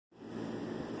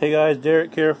Hey guys,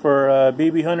 Derek here for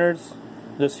BB Hunters.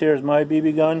 This here is my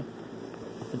BB gun.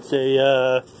 It's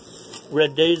a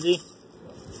Red Daisy.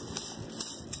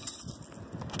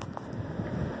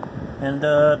 And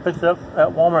picked it up at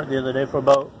Walmart the other day for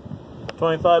about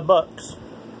 25 bucks.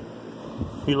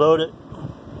 You load it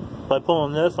by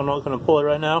pulling this. I'm not going to pull it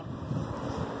right now.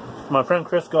 My friend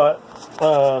Chris got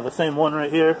the same one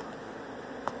right here.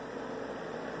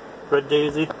 Red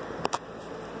Daisy.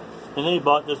 And then he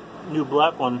bought this new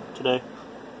black one today.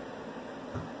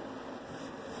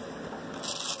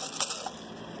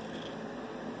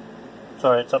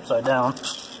 Sorry, it's upside down.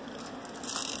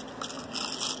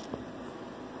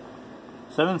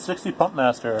 760 Pump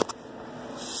Master.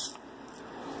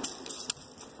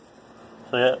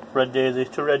 So yeah, Red Daisies,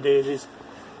 2 Red Daisies.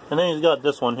 And then he's got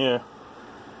this one here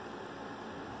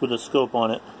with a scope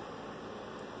on it.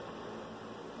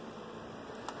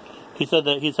 He said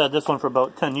that he's had this one for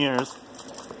about 10 years.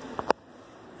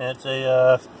 And it's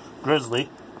a Grizzly.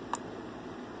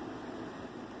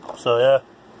 So yeah,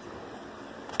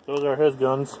 those are his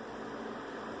guns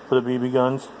for the BB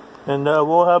guns. And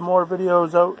we'll have more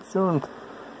videos out soon.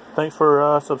 Thanks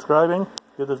for subscribing.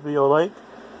 Give this video a like.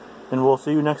 And we'll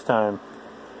see you next time.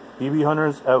 BB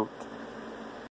Hunters out.